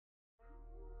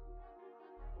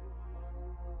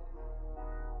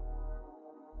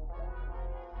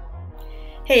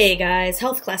Hey guys,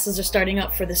 health classes are starting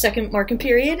up for the second marking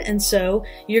period, and so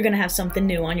you're going to have something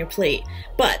new on your plate.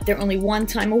 But they're only one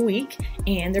time a week,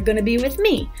 and they're going to be with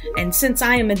me. And since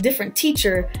I am a different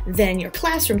teacher than your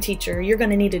classroom teacher, you're going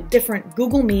to need a different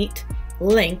Google Meet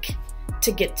link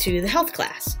to get to the health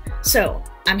class. So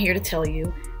I'm here to tell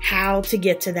you how to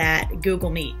get to that Google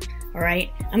Meet. All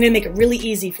right, I'm going to make it really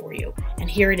easy for you, and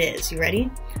here it is. You ready?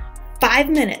 5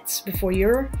 minutes before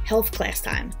your health class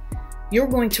time, you're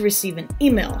going to receive an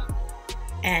email,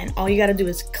 and all you got to do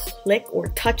is click or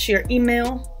touch your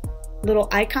email little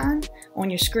icon on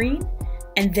your screen,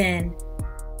 and then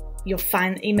you'll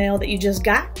find the email that you just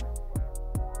got.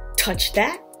 Touch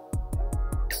that,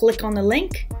 click on the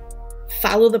link,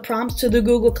 follow the prompts to the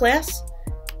Google class,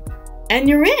 and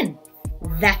you're in.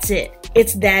 That's it.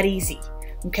 It's that easy.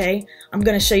 Okay, I'm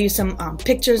going to show you some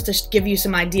pictures to give you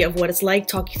some idea of what it's like,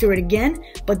 talk you through it again,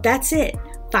 but that's it.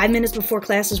 5 minutes before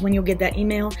class is when you'll get that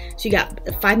email, so you got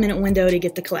a 5-minute window to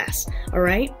get to class, all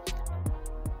right?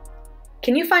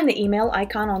 Can you find the email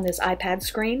icon on this iPad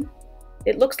screen?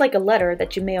 It looks like a letter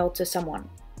that you mailed to someone.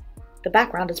 The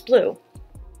background is blue.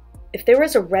 If there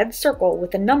is a red circle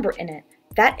with a number in it,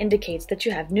 that indicates that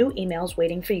you have new emails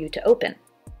waiting for you to open.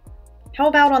 How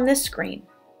about on this screen?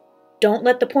 Don't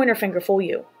let the pointer finger fool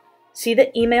you. See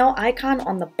the email icon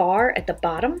on the bar at the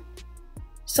bottom?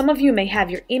 Some of you may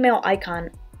have your email icon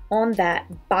on that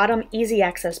bottom easy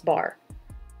access bar.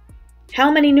 How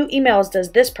many new emails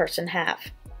does this person have?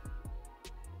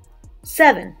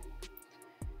 7.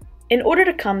 In order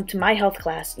to come to my health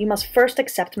class, you must first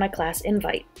accept my class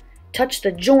invite. Touch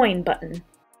the Join button.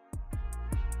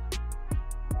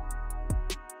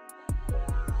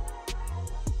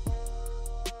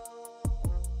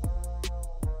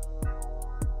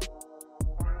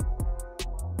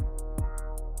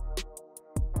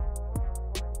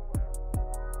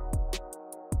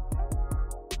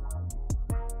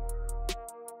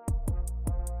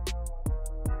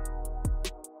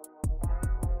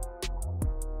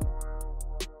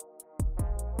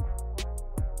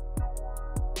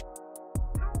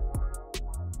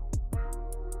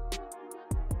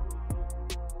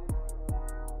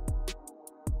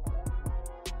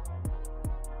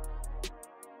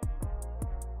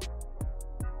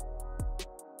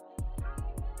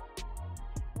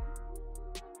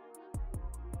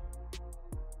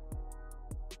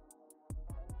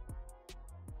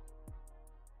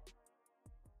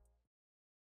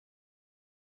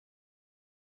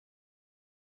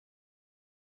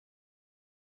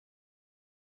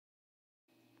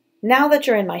 Now that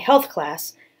you're in my health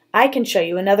class, I can show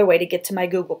you another way to get to my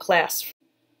Google class.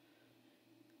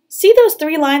 See those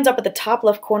 3 lines up at the top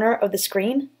left corner of the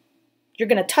screen? You're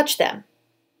going to touch them,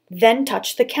 then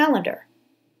touch the calendar.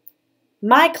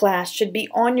 My class should be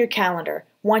on your calendar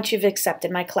once you've accepted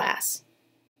my class.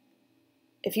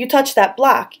 If you touch that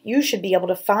block, you should be able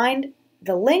to find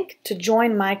the link to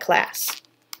join my class.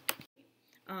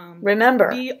 Remember,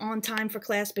 be on time for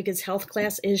class because health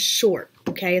class is short,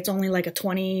 okay? It's only like a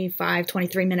 25,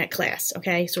 23-minute class,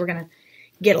 okay? So we're going to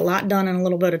get a lot done in a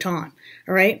little bit of time,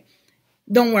 all right?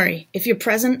 Don't worry. If you're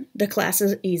present, the class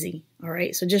is easy, all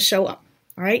right? So just show up,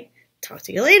 all right? Talk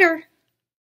to you later.